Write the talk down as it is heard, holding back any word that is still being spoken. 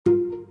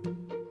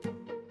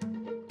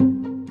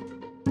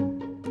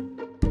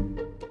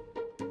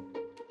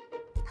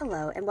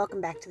Hello, and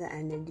welcome back to the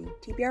NND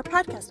TBR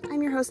podcast.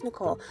 I'm your host,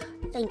 Nicole.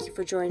 Thank you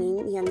for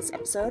joining me on this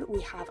episode. We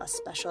have a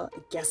special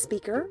guest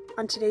speaker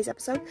on today's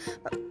episode.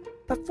 But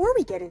before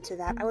we get into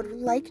that, I would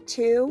like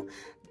to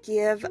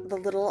give the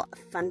little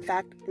fun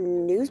fact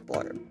news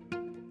blurb.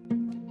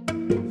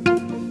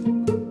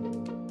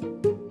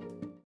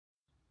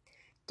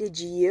 Did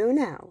you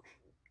know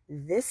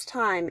this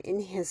time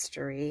in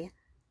history,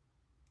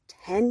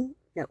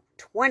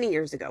 20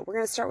 years ago. We're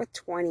going to start with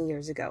 20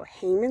 years ago.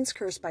 Haman's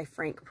Curse by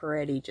Frank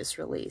Peretti just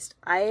released.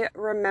 I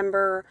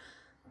remember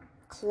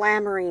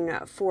clamoring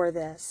for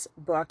this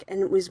book,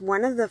 and it was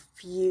one of the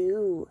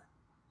few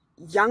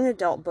young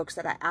adult books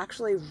that I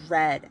actually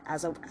read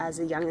as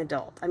a young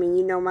adult. I mean,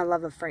 you know my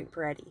love of Frank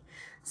Peretti.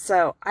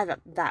 So I thought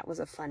that was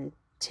a fun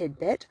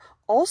tidbit.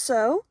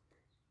 Also,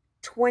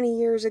 20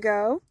 years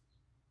ago,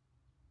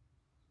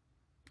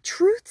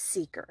 Truth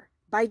Seeker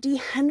by D.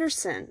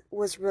 Henderson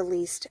was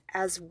released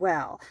as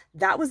well.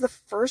 That was the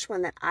first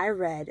one that I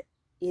read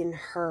in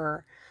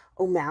her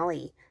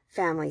O'Malley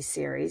family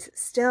series.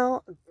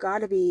 Still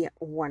gotta be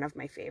one of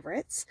my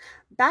favorites.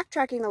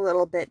 Backtracking a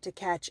little bit to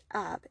catch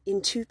up,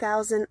 in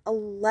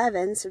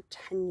 2011, so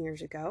 10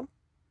 years ago,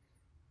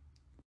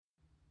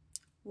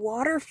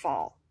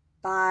 Waterfall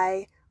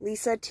by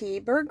Lisa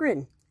T.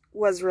 Berggren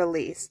was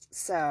released.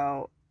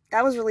 So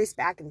that was released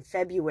back in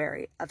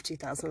February of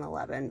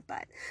 2011,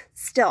 but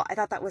still, I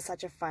thought that was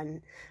such a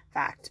fun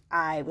fact.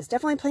 I was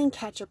definitely playing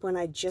catch up when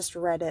I just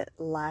read it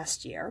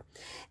last year.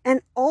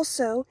 And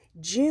also,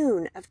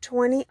 June of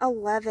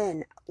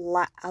 2011,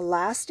 A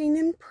Lasting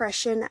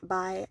Impression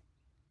by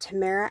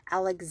Tamara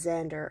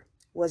Alexander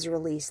was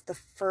released, the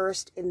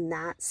first in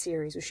that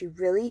series, where she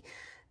really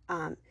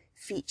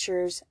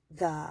features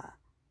the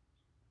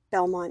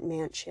Belmont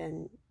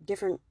Mansion,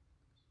 different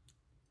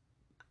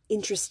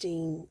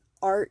interesting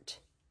art.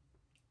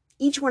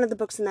 Each one of the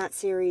books in that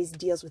series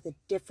deals with a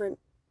different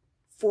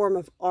form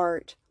of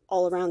art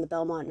all around the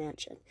Belmont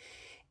Mansion.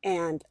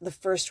 And the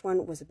first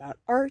one was about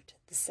art,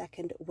 the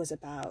second was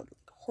about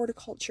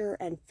horticulture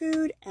and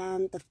food,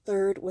 and the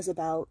third was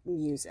about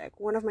music.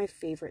 One of my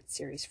favorite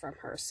series from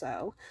her.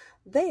 So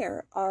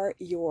there are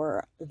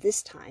your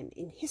This Time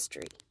in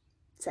History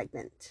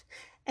segment.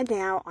 And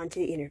now on to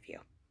the interview.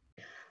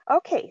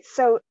 Okay,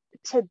 so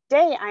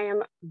today I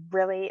am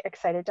really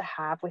excited to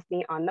have with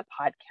me on the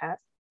podcast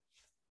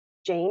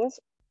James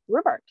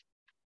Rubart.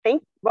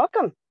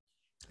 Welcome.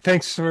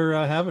 Thanks for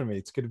having me.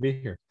 It's good to be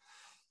here.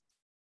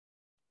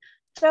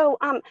 So,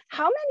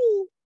 how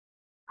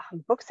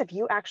many books have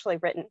you actually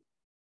written?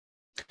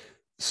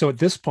 So at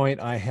this point,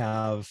 I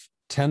have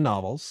 10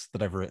 novels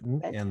that I've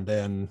written, and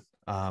then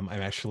I'm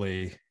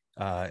actually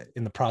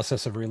in the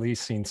process of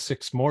releasing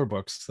 6 more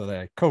books that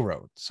I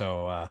co-wrote.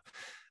 So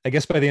I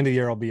guess by the end of the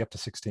year, I'll be up to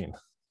 16.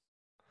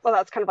 Well,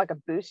 that's kind of like a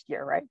boost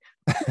year, right?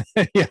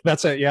 Yeah,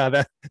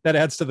 that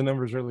adds to the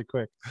numbers really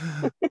quick.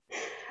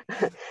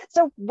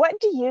 So what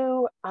do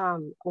you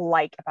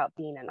like about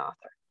being an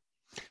author?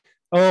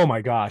 Oh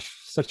my gosh,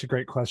 such a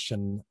great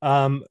question.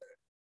 There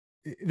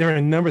are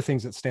a number of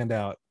things that stand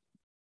out.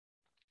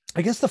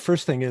 I guess the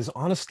first thing is,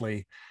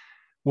 honestly,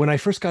 when I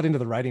first got into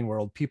the writing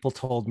world, people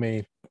told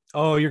me,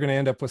 oh, you're going to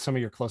end up with some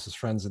of your closest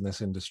friends in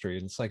this industry.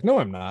 And it's like, no,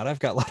 I'm not. I've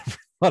got a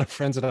lot of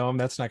friends at home.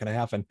 That's not going to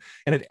happen.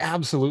 And it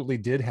absolutely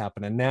did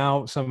happen. And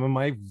now some of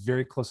my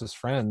very closest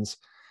friends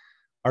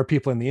are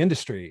people in the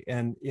industry.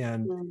 And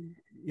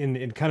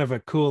in kind of a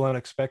cool,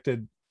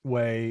 unexpected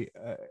way,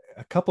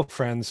 a couple of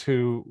friends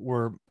who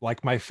were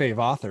like my fave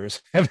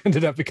authors have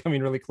ended up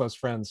becoming really close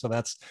friends. So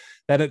that's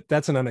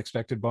an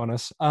unexpected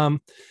bonus.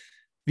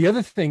 The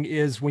other thing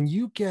is, when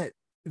you get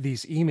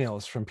these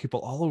emails from people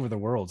all over the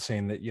world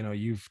saying that, you know,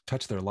 you've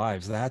touched their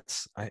lives,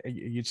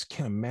 you just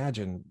can't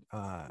imagine.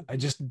 I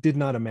just did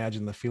not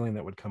imagine the feeling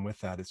that would come with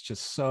that. It's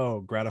just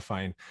so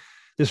gratifying.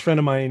 This friend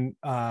of mine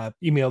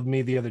emailed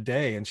me the other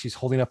day, and she's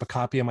holding up a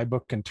copy of my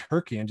book in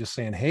Turkey and just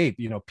saying, hey,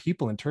 you know,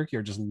 people in Turkey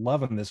are just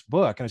loving this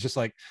book. And it's just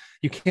like,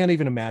 you can't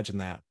even imagine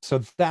that.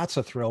 So that's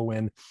a thrill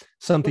when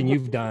something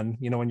you've done,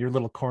 you know, in your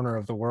little corner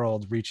of the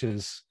world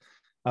reaches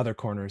other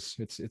corners.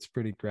 It's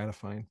pretty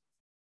gratifying.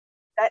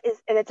 That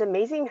is, and it's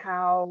amazing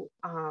how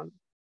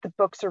the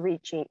books are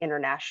reaching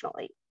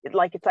internationally. It's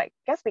like, I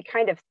guess we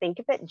kind of think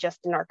of it just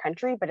in our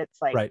country, but it's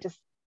like, right. to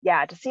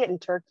see it in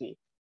Turkey.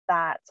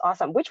 That's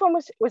awesome. Which one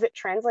was it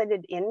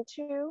translated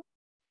into?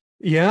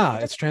 Yeah,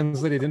 it's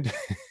translated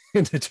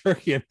into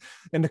Turkey.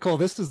 And Nicole,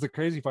 this is the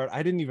crazy part.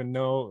 I didn't even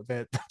know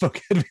that the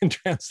book had been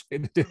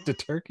translated into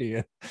Turkey.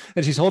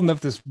 And she's holding up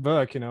this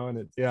book, you know,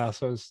 and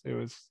so it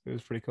was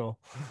pretty cool.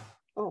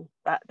 Oh,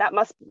 that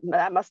must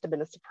have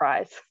been a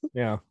surprise.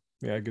 Yeah,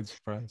 good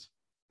surprise.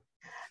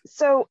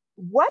 So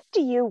what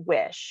do you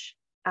wish,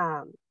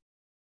 now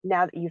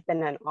that you've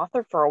been an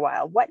author for a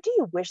while, what do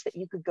you wish that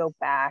you could go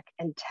back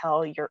and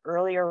tell your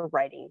earlier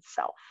writing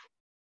self?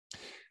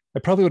 I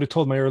probably would have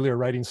told my earlier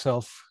writing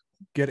self,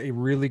 get a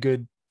really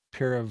good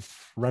pair of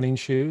running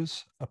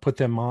shoes, put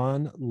them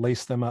on,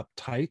 lace them up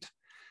tight,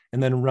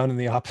 and then run in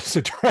the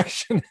opposite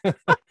direction.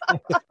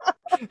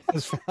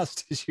 as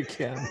fast as you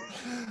can.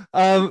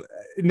 Um,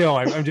 no,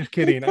 I'm just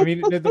kidding. I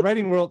mean, the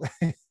writing world,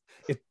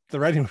 the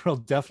writing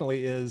world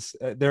definitely is.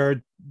 There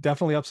are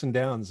definitely ups and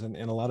downs, and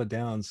a lot of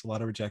downs, a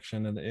lot of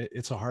rejection, and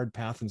it's a hard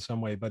path in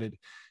some way. But it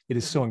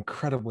is so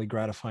incredibly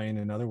gratifying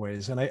in other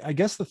ways. And I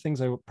guess the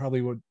things I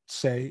probably would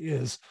say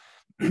is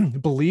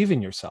believe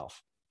in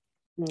yourself.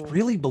 Mm-hmm.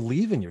 Really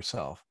believe in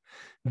yourself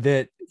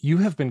that you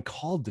have been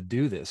called to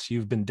do this.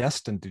 You've been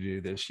destined to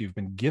do this. You've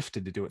been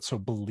gifted to do it. So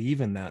believe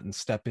in that and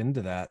step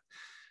into that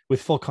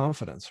with full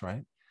confidence,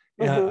 right?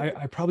 And Mm-hmm.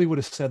 I probably would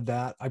have said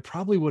that. I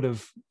probably would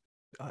have.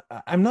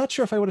 I'm not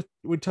sure if I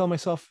would tell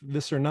myself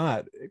this or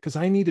not, because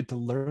I needed to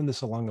learn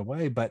this along the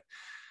way. But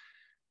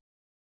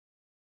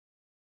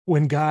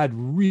when God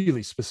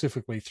really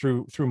specifically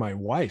through my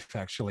wife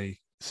actually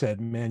said,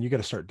 "Man, you got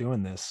to start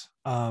doing this,"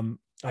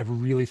 I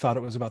really thought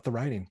it was about the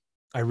writing.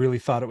 I really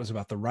thought it was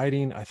about the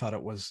writing. I thought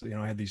it was,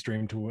 I had these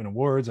dreams to win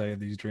awards. I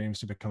had these dreams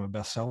to become a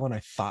bestseller, and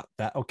I thought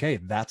that, okay,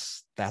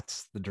 that's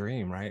the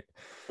dream, right?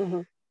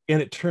 Mm-hmm.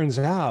 And it turns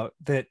out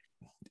that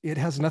it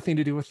has nothing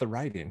to do with the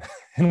writing.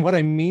 And what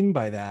I mean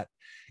by that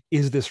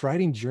is this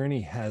writing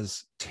journey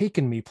has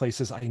taken me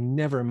places I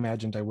never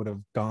imagined I would have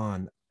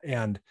gone,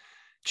 and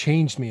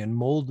changed me and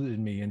molded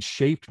me and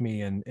shaped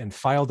me and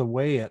filed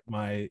away at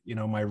my,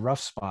 my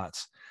rough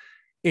spots.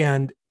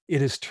 And it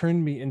has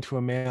turned me into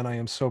a man I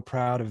am so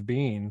proud of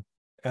being.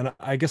 And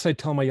I guess I'd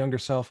tell my younger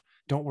self,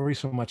 don't worry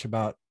so much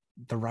about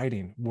the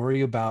writing,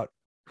 worry about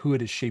who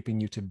it is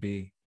shaping you to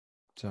be.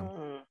 So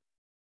Mm.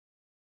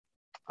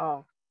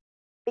 Oh,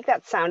 I think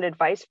that's sound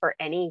advice for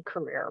any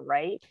career,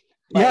 right?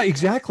 yeah, Like,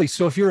 exactly.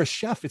 So if you're a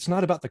chef, it's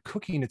not about the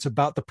cooking, it's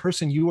about the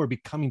person you are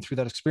becoming through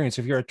that experience.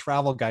 If you're a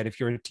travel guide, if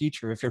you're a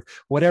teacher, if you're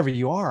whatever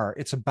you are,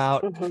 it's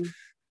about mhm.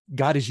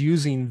 God is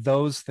using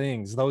those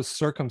things, those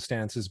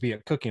circumstances, be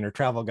it cooking or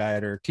travel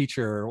guide or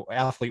teacher or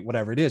athlete,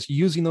 whatever it is,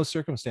 using those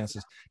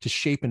circumstances to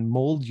shape and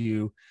mold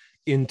you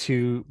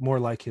into more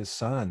like his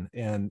son.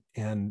 And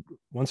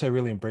once I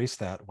really embraced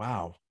that,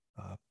 wow,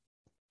 uh,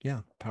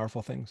 yeah,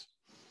 powerful things.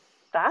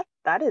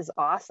 That is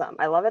awesome.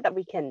 I love it that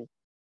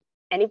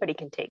anybody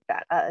can take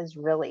that. That is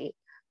really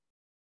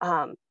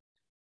um,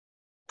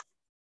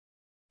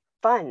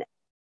 fun.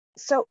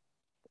 So,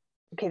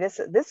 okay, this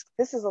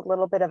is a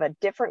little bit of a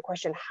different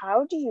question.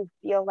 How do you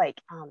feel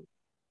like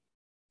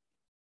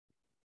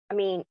I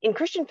mean, in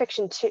Christian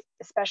fiction too,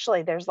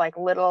 especially, there's like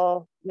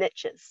little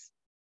niches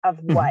of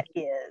Mhm. what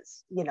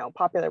is,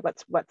 popular,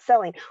 what's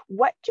selling.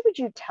 Would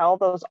you tell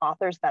those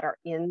authors that are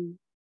in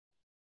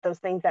those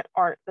things that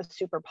aren't the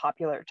super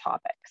popular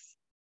topics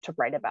to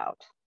write about?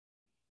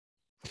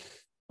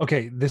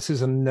 Okay, this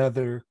is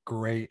another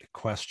great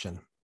question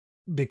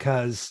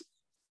because,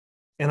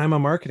 and I'm a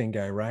marketing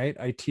guy, right?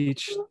 I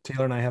teach,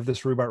 Taylor and I have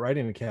this Rubart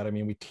Writing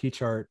Academy, and we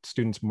teach our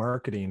students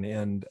marketing.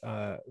 And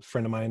a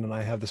friend of mine and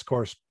I have this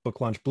course,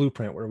 Book Launch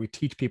Blueprint, where we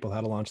teach people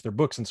how to launch their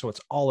books. And so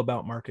it's all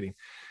about marketing,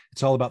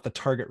 it's all about the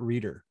target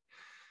reader.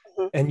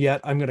 Mhm. And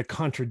yet I'm going to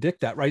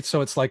contradict that, right?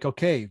 So it's like,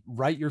 okay,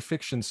 write your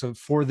fiction. So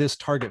for this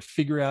target,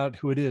 figure out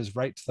who it is,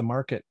 write to the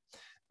market.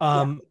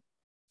 Yeah. Um,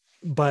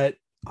 but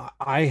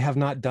I have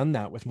not done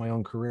that with my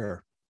own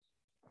career.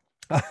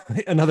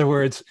 In other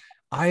words,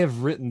 I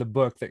have written the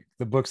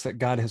books that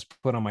God has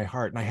put on my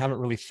heart, and I haven't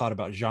really thought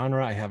about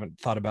genre. I haven't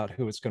thought about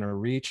who it's going to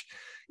reach.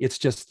 It's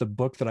just the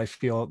book that I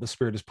feel the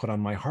Spirit has put on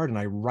my heart, and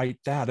I write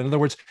that. In other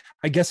words,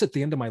 I guess at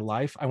the end of my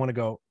life, I want to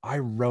go, I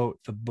wrote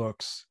the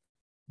books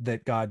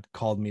that God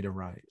called me to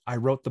write. I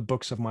wrote the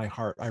books of my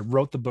heart. I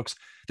wrote the books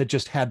that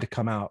just had to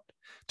come out.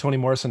 Toni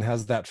Morrison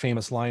has that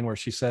famous line where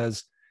she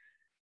says,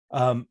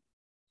 um,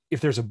 if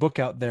there's a book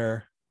out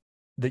there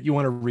that you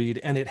want to read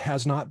and it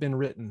has not been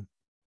written,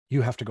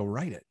 you have to go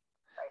write it.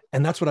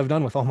 And that's what I've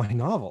done with all my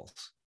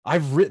novels.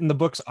 I've written the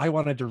books I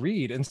wanted to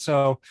read. And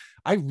so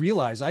I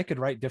realized I could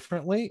write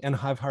differently and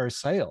have higher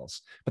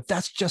sales, but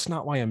that's just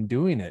not why I'm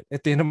doing it.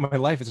 At the end of my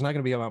life, it's not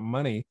going to be about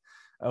money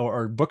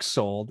or books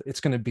sold.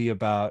 It's going to be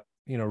about,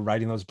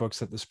 writing those books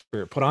that the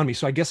Spirit put on me.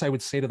 So I guess I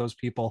would say to those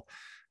people,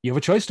 you have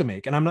a choice to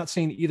make. And I'm not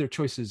saying either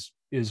choice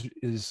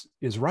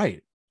is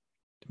right.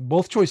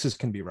 Both choices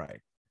can be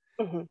right.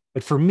 Mhm.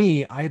 But for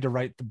me, I had to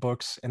write the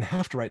books and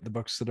have to write the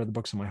books that are the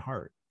books of my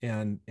heart.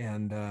 And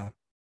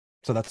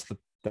so that's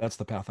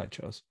the path I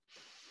chose.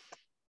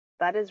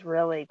 That is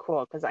really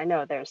cool because I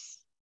know there's,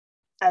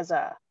 as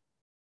a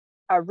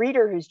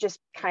reader who's just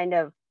kind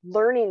of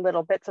learning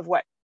little bits of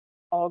what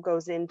all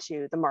goes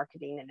into the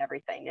marketing and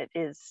everything,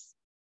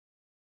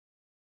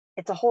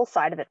 it's a whole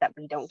side of it that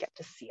we don't get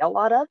to see a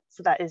lot of.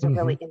 So that is a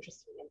really Mm-hmm.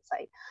 interesting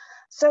insight.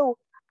 So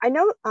I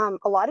know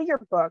a lot of your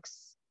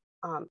books,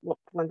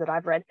 ones that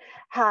I've read,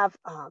 have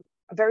a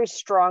very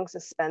strong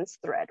suspense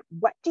thread.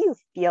 What do you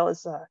feel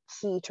is a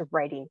key to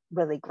writing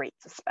really great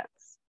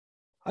suspense?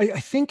 I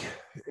think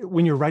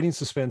when you're writing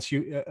suspense,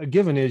 a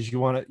given is you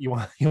want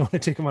to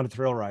take them on a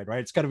thrill ride, right?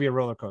 It's got to be a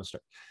roller coaster.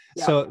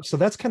 Yep. So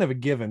that's kind of a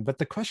given. But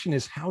the question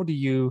is, how do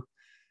you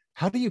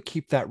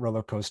keep that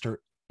roller coaster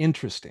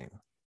interesting?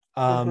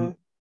 Mm-hmm. Um,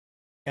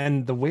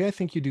 and the way I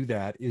think you do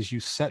that is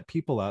you set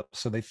people up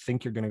so they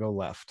think you're going to go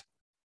left,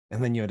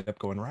 and then you end up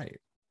going right.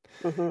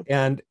 Mm-hmm.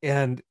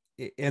 And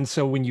and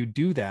so when you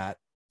do that,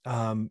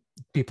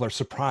 people are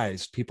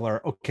surprised. People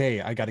are,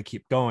 okay, I got to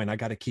keep going, I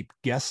got to keep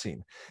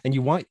guessing. And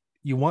you want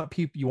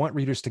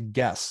readers to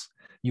guess.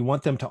 You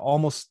want them to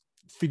almost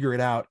figure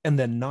it out and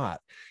then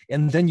not.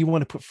 And then you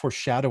want to put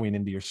foreshadowing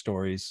into your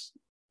stories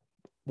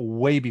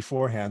way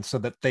beforehand so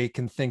that they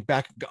can think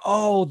back and go,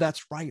 oh,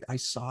 that's right, I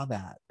saw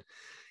that.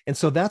 And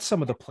so that's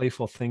some of the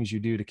playful things you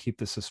do to keep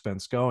the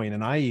suspense going.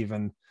 And I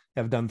even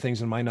have done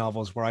things in my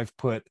novels where I've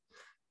put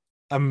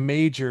a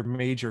major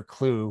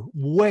clue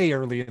way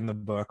early in the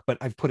book, but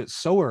I've put it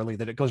so early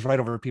that it goes right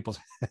over people's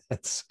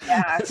heads.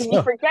 Yeah, because you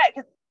So, forget.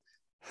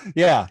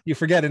 yeah, you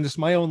forget. And just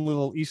my own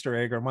little Easter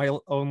egg or my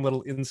own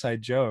little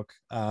inside joke,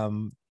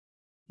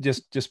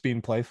 just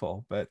being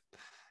playful. But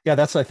yeah,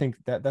 that's what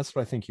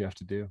I think you have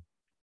to do,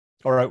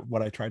 or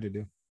what I try to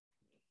do.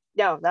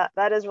 No,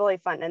 that is really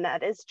fun, and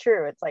that is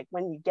true. It's like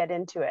when you get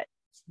into it,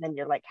 then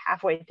you're like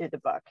halfway through the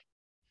book,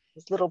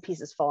 these little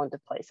pieces fall into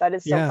place. That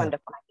is so fun Yeah, to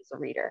find as a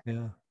reader.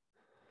 yeah.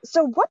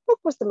 So, what book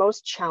was the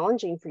most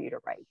challenging for you to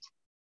write?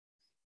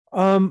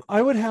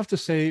 I would have to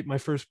say my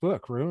first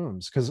book,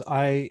 Rooms, because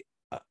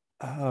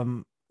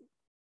um,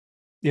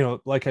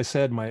 like I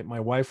said, my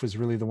wife was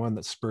really the one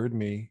that spurred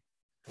me.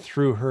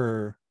 Through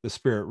her, the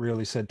spirit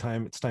really said,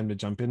 it's time to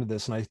jump into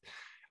this. And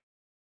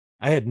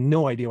I had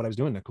no idea what I was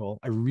doing, Nicole.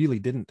 I really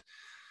didn't.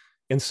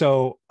 And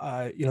so,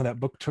 that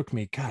book took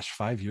me, gosh,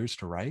 5 years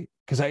to write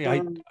because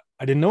Mm.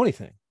 I didn't know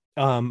anything.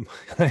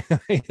 I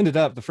ended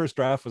up, the first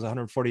draft was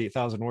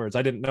 148,000 words.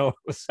 I didn't know it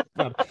was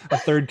about a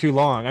third too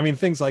long. I mean,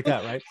 things like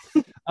that, right?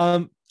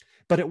 Um,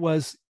 but it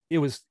was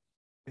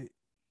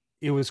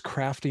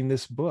crafting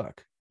this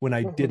book when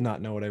I did Mhm.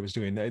 not know what I was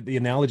doing. The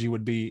analogy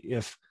would be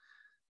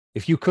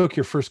if you cook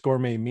your first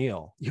gourmet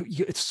meal,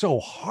 it's so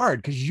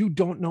hard because you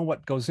don't know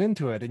what goes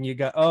into it. And you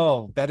got,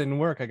 oh, that didn't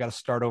work, I got to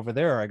start over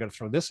there, or I got to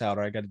throw this out,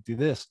 or I got to do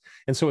this.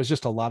 And so it was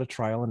just a lot of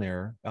trial and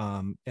error.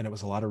 And it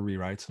was a lot of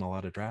rewrites and a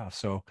lot of drafts.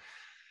 So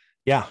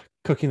yeah,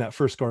 cooking that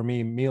first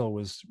gourmet meal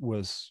was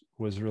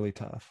really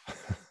tough.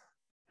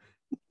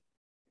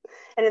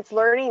 And it's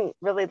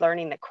really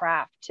learning the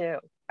craft too.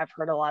 I've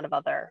heard a lot of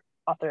other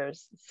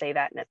authors say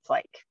that, and it's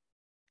like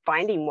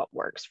finding what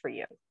works for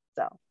you.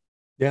 So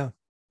Yeah,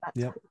 that's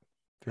yeah, fun.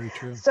 very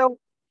true. So,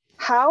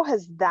 how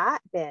has that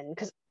been?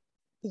 Because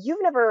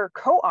you've never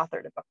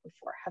co-authored a book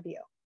before, have you?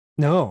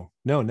 No,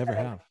 no, never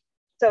have.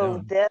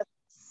 So No.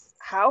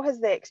 how has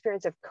the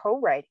experience of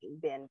co-writing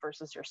been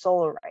versus your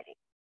solo writing?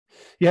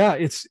 Yeah,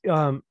 it's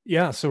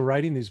yeah, so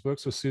writing these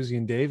books with Susie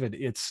and David,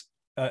 it's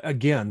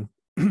again,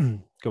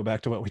 go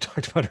back to what we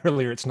talked about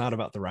earlier, it's not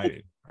about the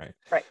writing, right?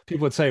 Right.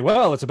 People would say,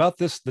 well, it's about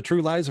the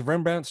true lives of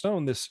Rembrandt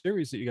Stone, this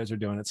series that you guys are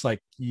doing. It's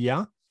like,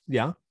 yeah,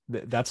 yeah,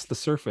 that's the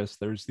surface.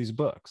 There's these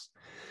books.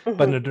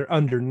 But Hmm.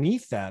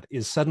 underneath that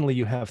is suddenly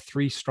you have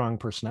three strong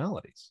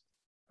personalities,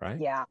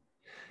 right? Yeah.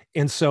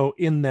 And so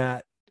in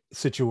that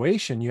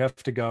situation, you have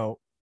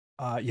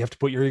to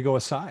put your ego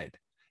aside.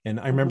 And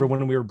I remember Hmm.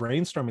 when we were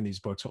brainstorming these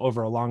books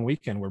over a long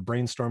weekend, we're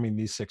brainstorming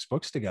these 6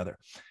 books together.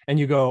 And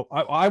you go,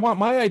 I want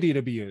my idea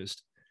to be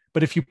used.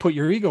 But if you put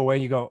your ego away,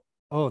 you go,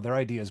 oh, their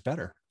idea is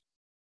better.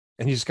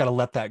 And you just got to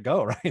let that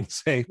go, right? And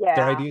say,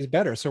 their Yeah. idea is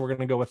better. So we're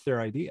going to go with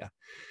their idea.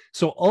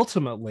 So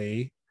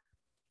ultimately,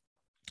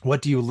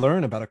 what do you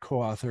learn about a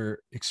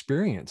co-author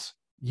experience?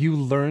 You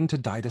learn to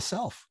die to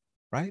self,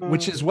 right?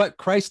 Which is Mm. what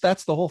Christ,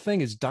 that's the whole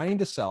thing, is dying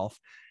to self.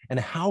 And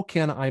how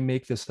can I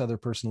make this other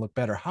person look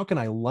better? How can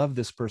I love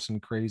this person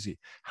crazy?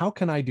 How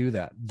can I do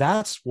that?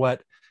 That's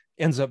what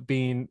ends up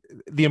being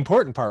the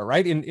important part,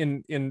 right?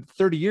 In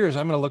 30 years,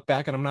 I'm going to look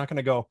back and I'm not going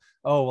to go,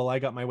 oh, well, I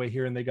got my way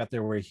here and they got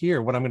their way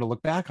here. What I'm going to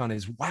look back on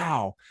is,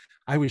 wow,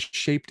 I was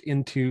shaped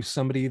into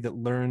somebody that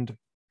learned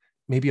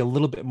maybe a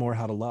little bit more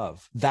how to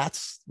love.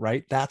 That's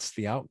right. That's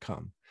the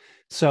outcome.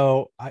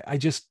 So I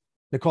just,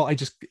 Nicole,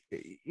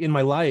 in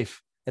my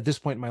life, at this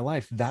point in my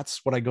life,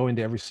 that's what I go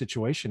into every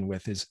situation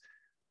with is,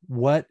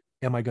 what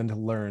am I going to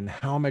learn?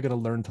 How am I going to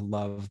learn to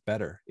love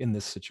better in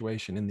this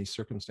situation, in these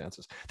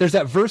circumstances? There's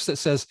that verse that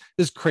says,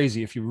 this is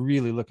crazy if you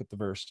really look at the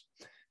verse,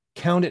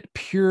 count it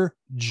pure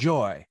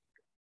joy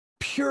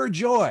Pure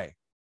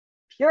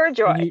when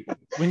joy.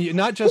 you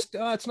not just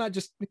it's not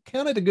just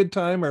count it a good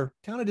time or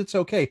count it it's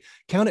okay,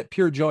 count it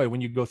pure joy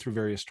when you go through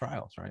various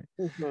trials, right?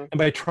 Hmm. And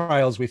by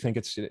trials we think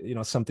it's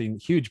something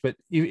huge, but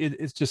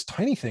it's just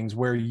tiny things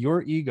where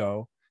your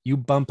ego, you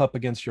bump up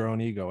against your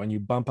own ego and you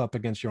bump up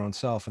against your own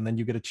self, and then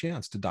you get a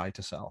chance to die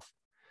to self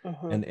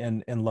Hmm.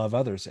 and love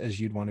others as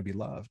you'd want to be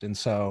loved. And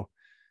so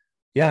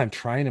yeah, I'm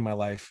trying in my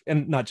life,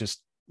 and not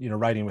just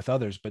writing with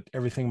others, but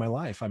everything in my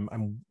life,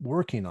 I'm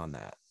working on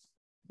that,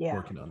 Yeah.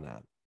 working on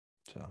that.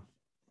 So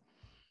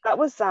That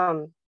was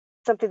something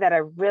that I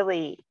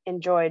really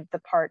enjoyed, the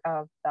part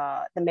of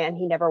the man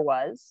he never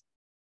was.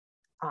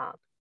 Um,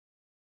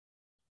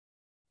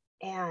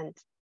 and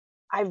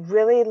I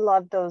really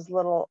loved those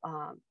little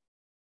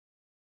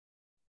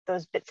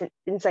those bits and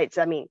insights.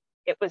 I mean,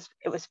 it was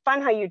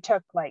fun how you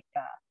took like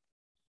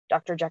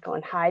Dr. Jekyll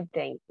and Hyde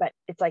thing, but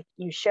it's like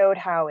you showed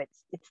how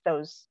it's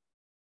those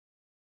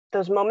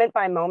moment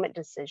by moment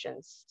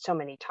decisions so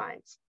many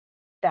times.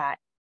 that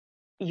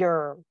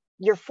you're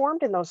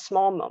formed in those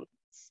small moments.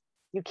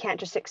 You can't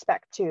just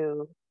expect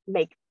to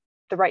make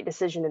the right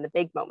decision in the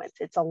big moments.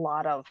 It's a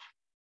lot of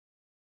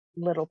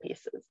little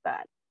pieces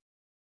that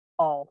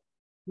all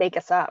make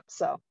us up.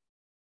 So,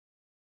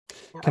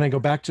 Can yeah. I go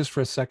back just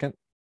for a second?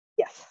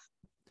 Yes.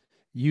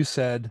 You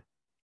said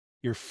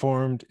you're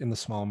formed in the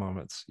small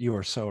moments. You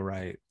are so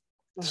right.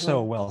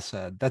 So Hmm. well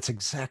said. That's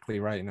exactly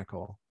right,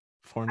 Nicole.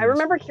 Formed I in the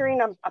remember small hearing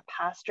moments. a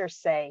pastor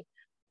say,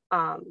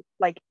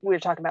 like we were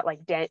talking about, like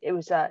it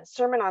was a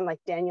sermon on like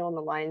Daniel in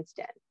the lion's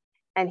den,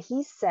 and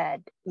he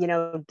said,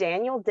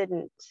 Daniel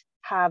didn't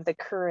have the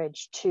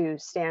courage to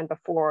stand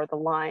before the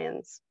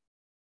lions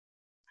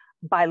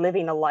by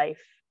living a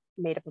life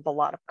made up of a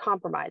lot of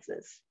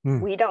compromises.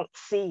 Mm. We don't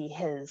see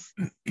his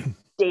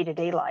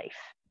day-to-day life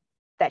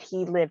that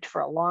he lived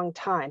for a long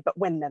time, but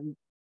when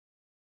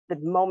the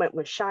moment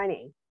was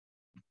shining,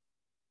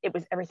 it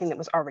was everything that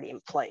was already in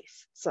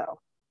place. So,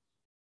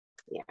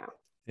 yeah.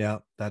 Yeah,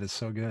 that is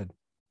so good.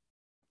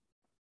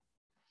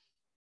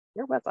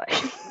 Where was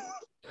I?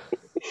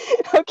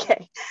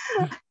 Okay.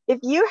 If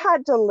you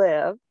had to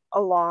live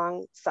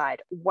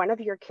alongside one of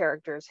your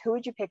characters, who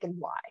would you pick and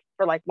why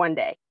for like one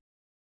day?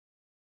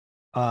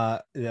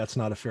 That's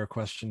not a fair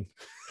question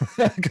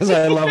because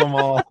I love them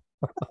all.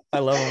 I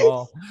love them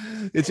all.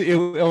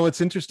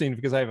 It's interesting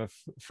because I have a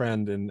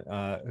friend and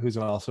who's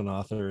also an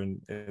author,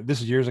 and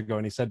this is years ago,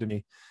 and he said to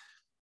me,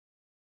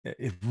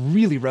 it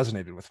really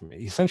resonated with me.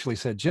 He essentially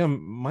said,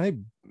 "Jim, my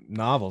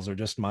novels are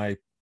just my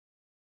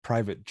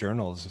private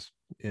journals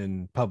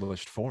in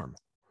published form."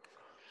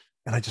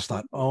 And I just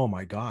thought, oh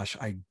my gosh,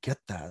 I get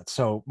that.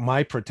 So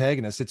my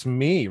protagonist, it's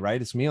me,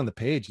 right? It's me on the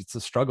page. It's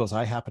the struggles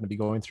I happen to be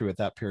going through at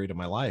that period of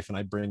my life. And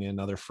I bring in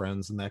other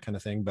friends and that kind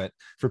of thing. But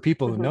for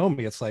people who Mm-hmm. know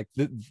me, it's like,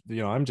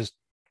 I'm just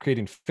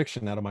creating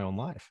fiction out of my own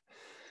life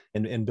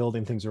and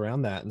building things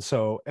around that. And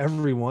so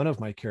every one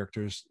of my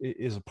characters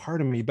is a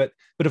part of me. But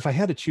if I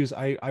had to choose,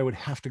 I would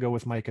have to go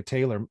with Micah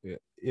Taylor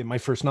in my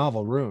first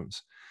novel,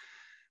 Rooms.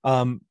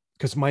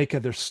 Because Micah,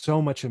 there's so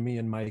much of me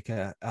in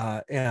Micah,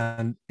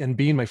 and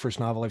being my first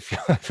novel, I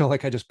feel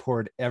like I just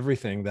poured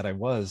everything that I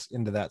was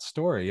into that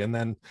story. And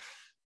then,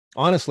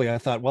 honestly, I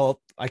thought,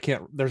 well, I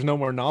can't. There's no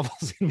more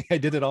novels in me. I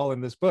did it all in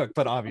this book,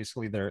 but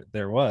obviously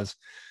there was,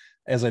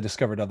 as I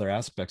discovered other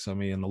aspects of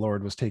me, and the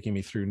Lord was taking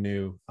me through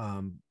new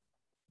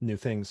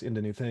things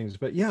into new things.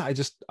 But yeah,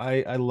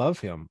 I love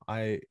him.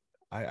 I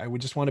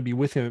would just want to be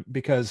with him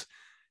because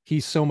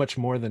he's so much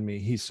more than me.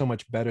 He's so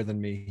much better than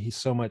me. He's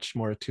so much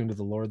more attuned to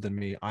the Lord than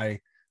me.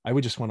 I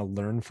would just want to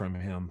learn from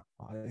him.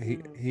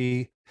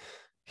 He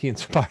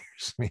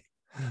inspires me.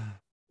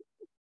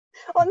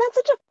 Well, and that's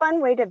such a fun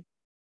way to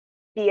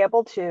be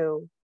able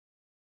to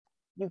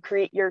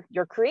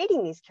you're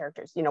creating these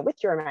characters, with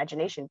your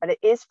imagination, but it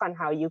is fun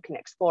how you can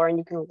explore and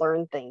you can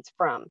learn things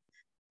from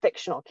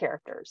fictional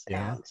characters,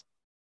 Yeah, and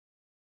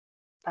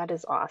that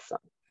is awesome.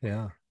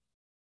 yeah.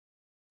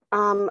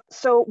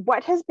 So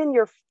what has been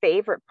your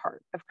favorite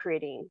part of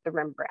creating the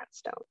Rembrandt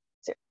Stone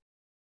series?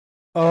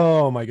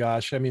 Oh my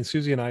gosh. I mean,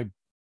 Susie and I,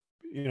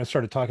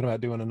 started talking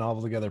about doing a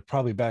novel together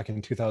probably back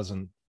in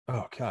 2000.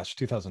 Oh gosh,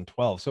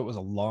 2012. So it was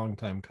a long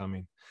time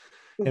coming.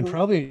 And Mm-hmm.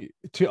 probably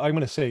I'm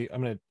going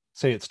to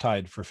say it's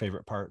tied for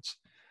favorite parts.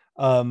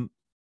 Um,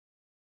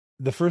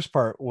 the first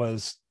part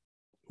was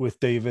with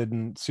David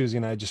and Susie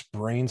and I just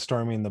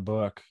brainstorming the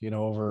book,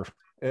 over,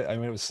 I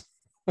mean, it was,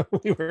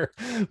 we were,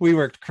 we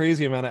worked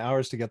crazy amount of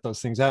hours to get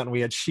those things out. And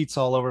we had sheets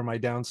all over my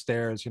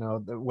downstairs,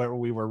 where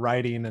we were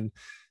writing and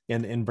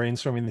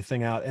brainstorming the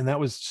thing out. And that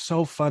was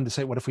so fun to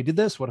say, what if we did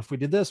this? What if we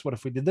did this? What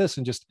if we did this?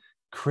 And just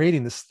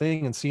creating this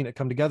thing and seeing it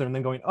come together and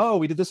then going, oh,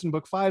 we did this in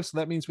book 5. So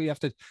that means we have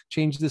to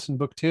change this in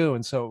book 2.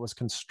 And so it was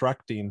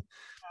constructing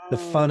the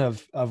fun Mm.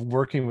 of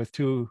working with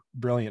two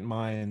brilliant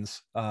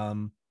minds,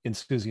 in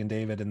Susie and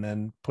David, and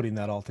then putting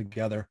that all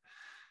together.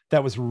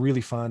 That was really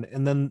fun.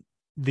 And then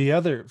the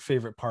other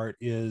favorite part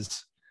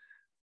is,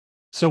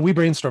 so we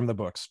brainstormed the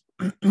books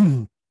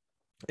and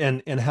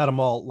had them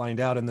all lined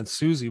out, and then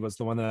Susie was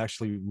the one that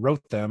actually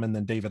wrote them, and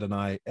then David and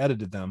I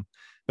edited them.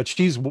 But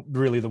she's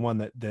really the one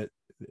that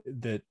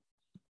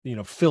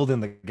filled in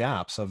the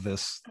gaps of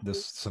this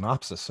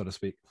synopsis, so to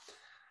speak.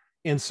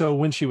 And so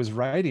when she was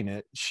writing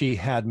it, she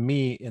had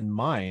me in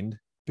mind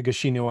because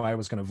she knew I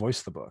was going to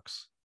voice the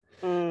books.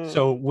 Mm.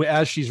 So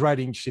as she's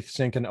writing, she's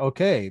thinking,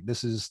 okay,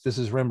 this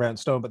is Rembrandt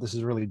Stone, but this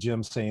is really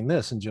Jim saying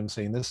this and Jim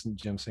saying this and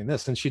Jim saying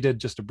this. And she did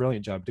just a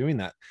brilliant job doing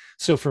that.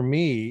 So for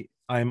me,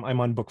 I'm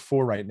on book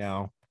 4 right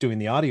now doing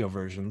the audio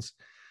versions.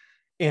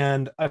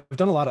 And I've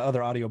done a lot of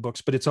other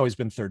audiobooks, but it's always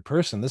been third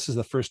person. This is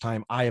the first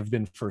time I have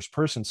been first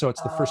person. So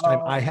it's the first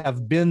time I Oh,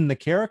 have been the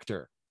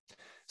character.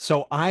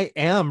 So I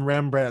am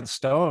Rembrandt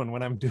Stone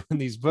when I'm doing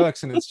these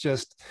books, and it's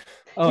just,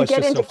 oh, you it's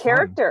get just so into fun.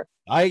 character.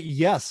 I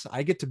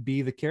get to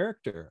be the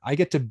character. I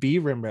get to be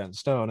Rembrandt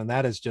Stone, and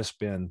that has just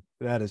been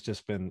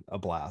a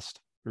blast.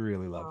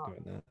 Really love Oh.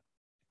 doing that.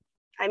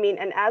 I mean,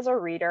 and as a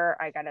reader,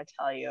 I gotta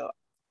tell you,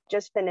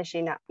 just finished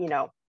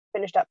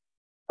up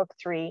book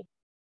 3.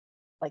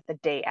 like the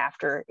day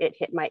after it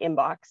hit my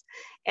inbox,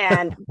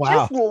 and Wow.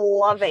 just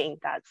loving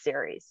that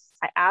series.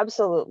 I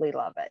absolutely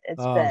love it.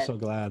 It's Oh, I'm been so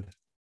glad.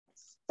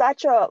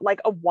 such a like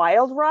a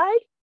wild ride,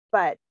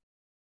 but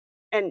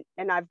and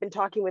I've been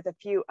talking with a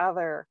few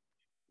other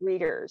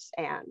readers,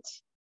 and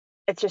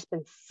it's just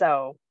been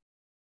so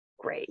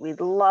great. We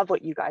love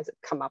what you guys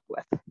have come up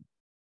with.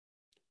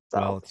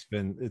 Well,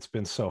 So it's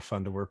been so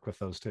fun to work with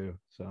those two.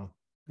 So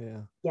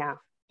yeah, yeah,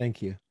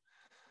 thank you.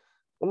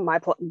 my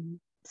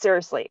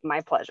seriously,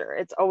 my pleasure.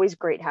 It's always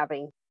great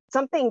having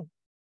something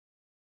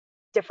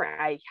different.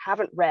 I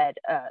haven't read.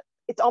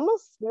 It's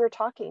almost, we were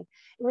talking.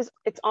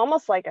 It's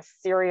almost like a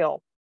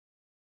serial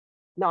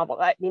novel.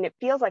 I mean, it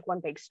feels like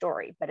one big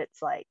story, but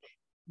it's like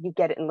you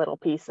get it in little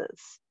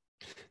pieces.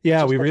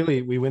 Yeah, Just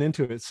we went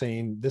into it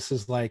saying this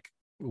is like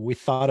we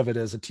thought of it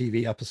as a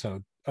TV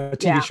episode, a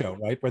TV yeah, show,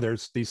 right? Where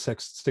there's these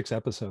six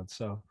episodes.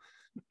 So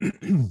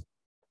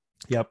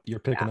yep, you're yeah.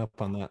 picking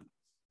up on that.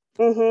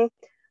 Mm-hmm.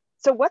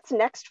 So what's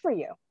next for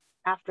you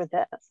after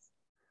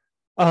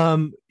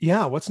this?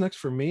 Yeah, what's next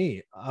for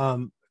me?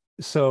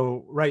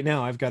 So right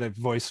now I've got a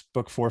voice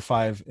book 4,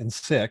 5, and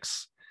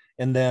 6.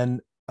 And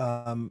then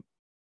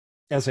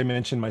as I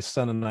mentioned, my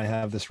son and I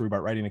have this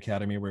Rubart Writing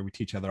Academy where we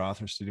teach other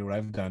authors to do what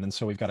I've done. And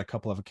so we've got a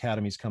couple of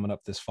academies coming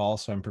up this fall.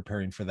 So I'm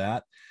preparing for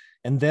that.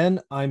 And then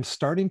I'm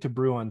starting to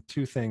brew on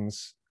two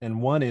things.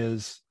 And one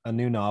is a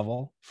new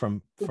novel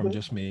from Mm-hmm.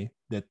 just me,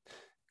 that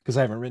because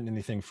I haven't written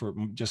anything for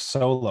just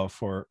solo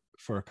for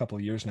a couple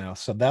of years now.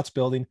 So that's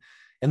building.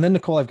 And then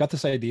Nicole, I've got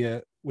this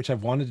idea which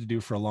I've wanted to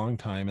do for a long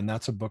time, and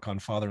that's a book on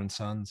father and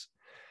sons.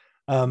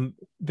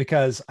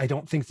 Because I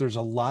don't think there's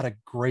a lot of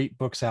great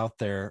books out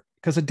there.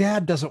 Because a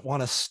dad doesn't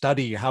want to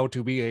study how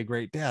to be a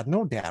great dad.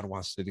 No dad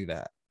wants to do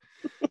that.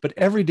 But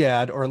every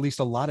dad, or at least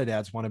a lot of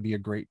dads, want to be a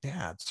great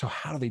dad. So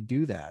how do they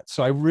do that?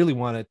 So I really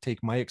want to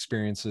take my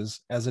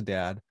experiences as a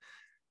dad,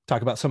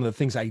 talk about some of the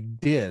things I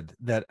did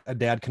that a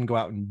dad can go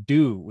out and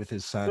do with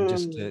his son,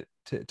 just Mm.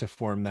 to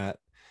form that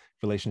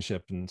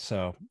relationship. And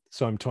so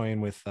I'm toying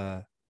with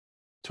that.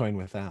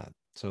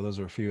 So those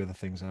are a few of the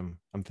things I'm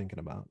thinking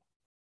about.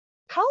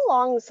 How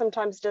long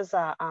sometimes does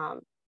a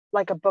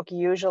like a book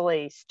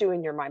usually stew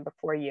in your mind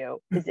before you?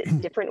 Is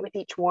it different with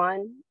each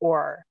one,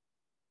 or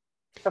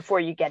before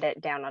you get it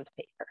down onto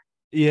paper?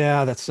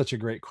 Yeah, that's such a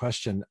great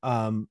question.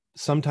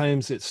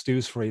 Sometimes it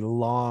stews for a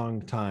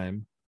long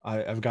time.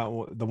 I've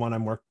got the one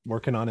I'm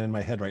working on in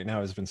my head right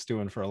now has been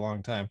stewing for a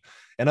long time,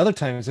 and other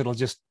times it'll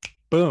just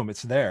boom,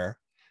 it's there.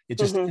 It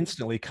just Mm-hmm.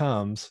 instantly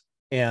comes,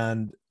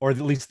 and or at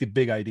least the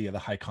big idea, the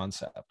high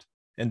concept,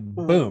 and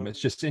boom, Mm. it's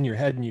just in your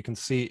head, and you can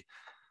see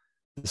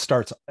the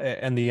starts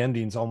and the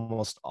endings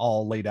almost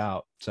all laid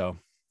out. So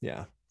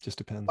yeah, just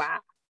depends. Wow,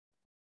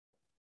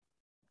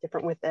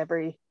 different with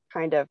every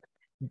kind of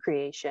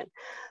creation.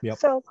 Yep.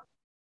 So,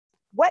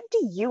 what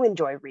do you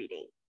enjoy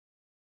reading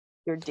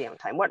your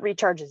downtime? What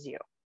recharges you?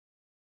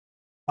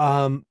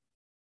 Um,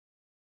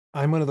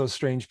 I'm one of those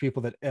strange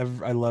people that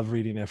I love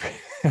reading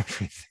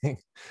everything.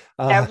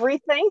 Uh,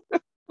 Everything?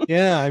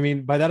 yeah, I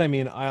mean by that I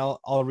mean I'll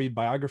read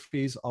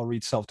biographies, I'll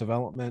read self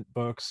development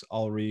books,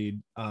 I'll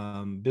read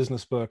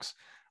business books,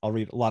 I'll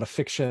read a lot of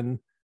fiction,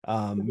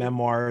 Mm-hmm.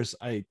 memoirs.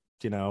 I'm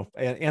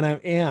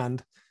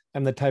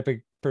the type of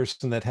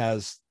person that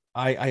has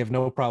I have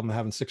no problem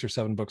having 6 or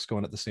 7 books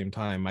going at the same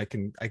time. I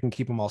can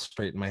keep them all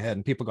straight in my head,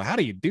 and people go, "How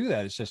do you do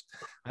that?" It's just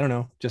I don't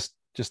know, just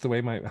the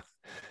way my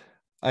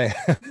I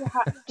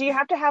Do you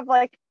have to have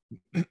like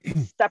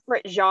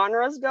separate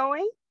genres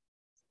going?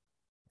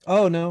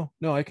 Oh no,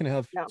 I can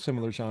have No.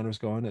 similar genres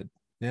going.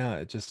 Yeah,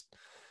 it just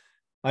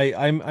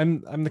I'm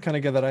the kind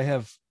of guy that I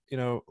have,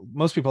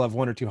 most people have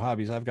 1 or 2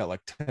 hobbies. I've got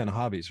like 10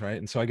 hobbies, right?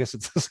 And so I guess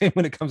it's the same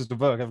when it comes to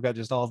book. I've got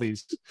just all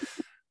these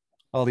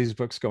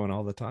books going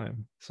all the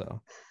time.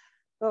 So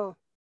Oh,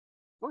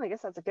 well, I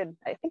guess that's a good.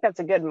 I think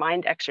that's a good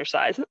mind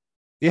exercise to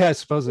yeah, I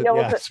suppose be it able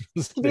yeah, I to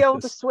suppose to be it able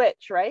to is.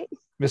 switch, right?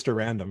 Mr.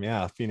 Random,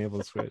 yeah, being able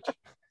to switch.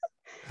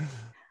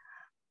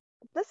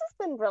 This has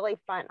been really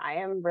fun. I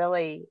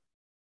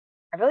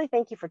really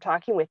thank you for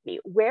talking with me.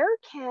 Where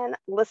can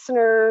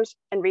listeners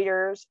and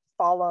readers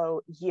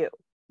follow you?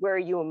 Where are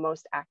you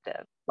most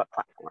active? What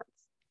platforms?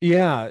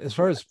 Yeah, as All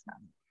far that as stuff.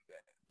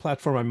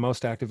 platform I'm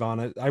most active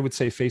on, I would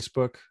say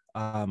Facebook,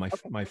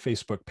 Okay. my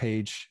Facebook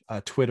page,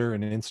 Twitter,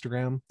 and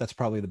Instagram. That's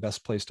probably the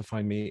best place to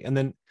find me. And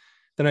then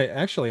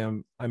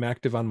I'm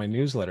active on my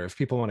newsletter. If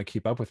people want to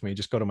keep up with me,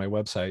 just go to my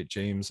website,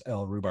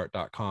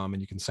 jameslrubart.com,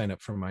 and you can sign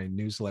up for my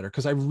newsletter.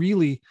 Because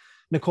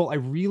Nicole, I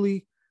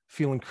really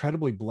feel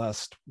incredibly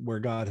blessed where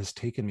God has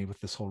taken me with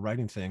this whole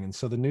writing thing. And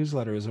so the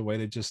newsletter is a way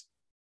to just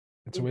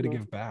it's a way to Mm-hmm.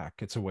 give back.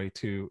 It's a way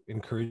to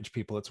encourage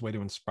people. It's a way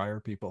to inspire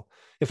people.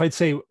 If I'd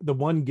say the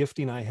one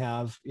gifting I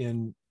have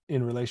in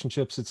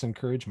relationships, it's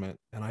encouragement.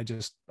 And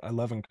I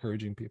love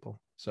encouraging people.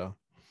 So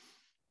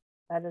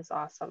That is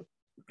awesome.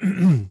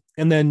 and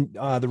then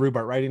the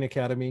Rubart Writing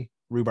Academy,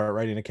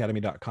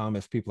 rubartwritingacademy.com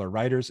if people are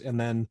writers. And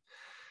then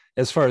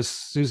as far as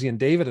Susie and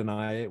David and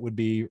I, it would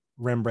be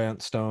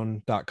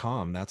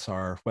rembrandtstone.com. That's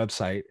our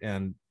website.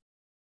 And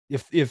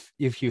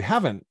if you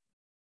haven't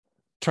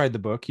tried the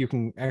book, you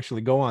can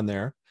actually go on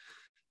there,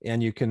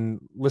 and you can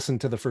listen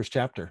to the first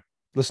chapter.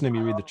 Listen to me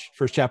read the Oh,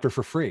 first chapter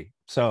for free.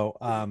 So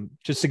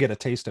just to get a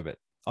taste of it,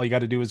 all you got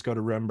to do is go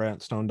to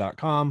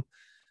rembrandtstone.com,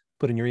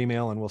 put in your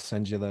email, and we'll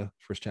send you the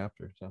first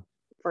chapter. So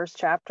first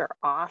chapter.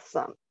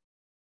 Awesome.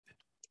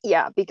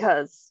 Yeah,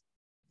 because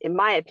in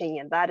my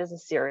opinion, that is a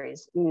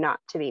series not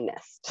to be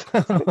missed.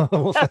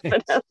 well,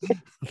 thanks. Definitely,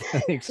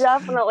 Thanks.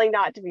 definitely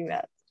not to be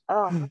missed.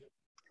 Oh,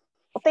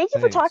 well, thank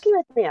you for Thanks. talking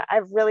with me. I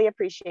really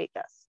appreciate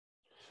this.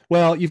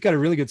 Well, you've got a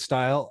really good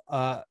style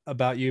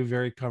about you,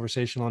 very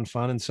conversational and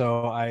fun. And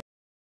so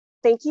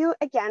Thank you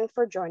again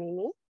for joining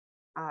me.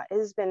 It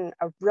has been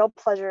a real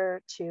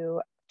pleasure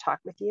to talk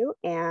with you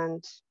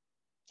and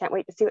can't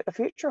wait to see what the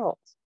future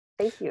holds.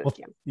 Thank you, well,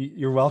 Jim.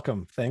 you're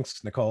welcome.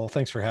 Thanks, Nicole.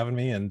 Thanks for having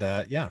me. And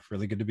yeah,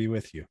 really good to be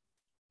with you.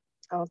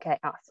 Okay,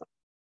 awesome.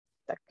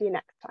 Talk to you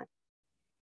next time.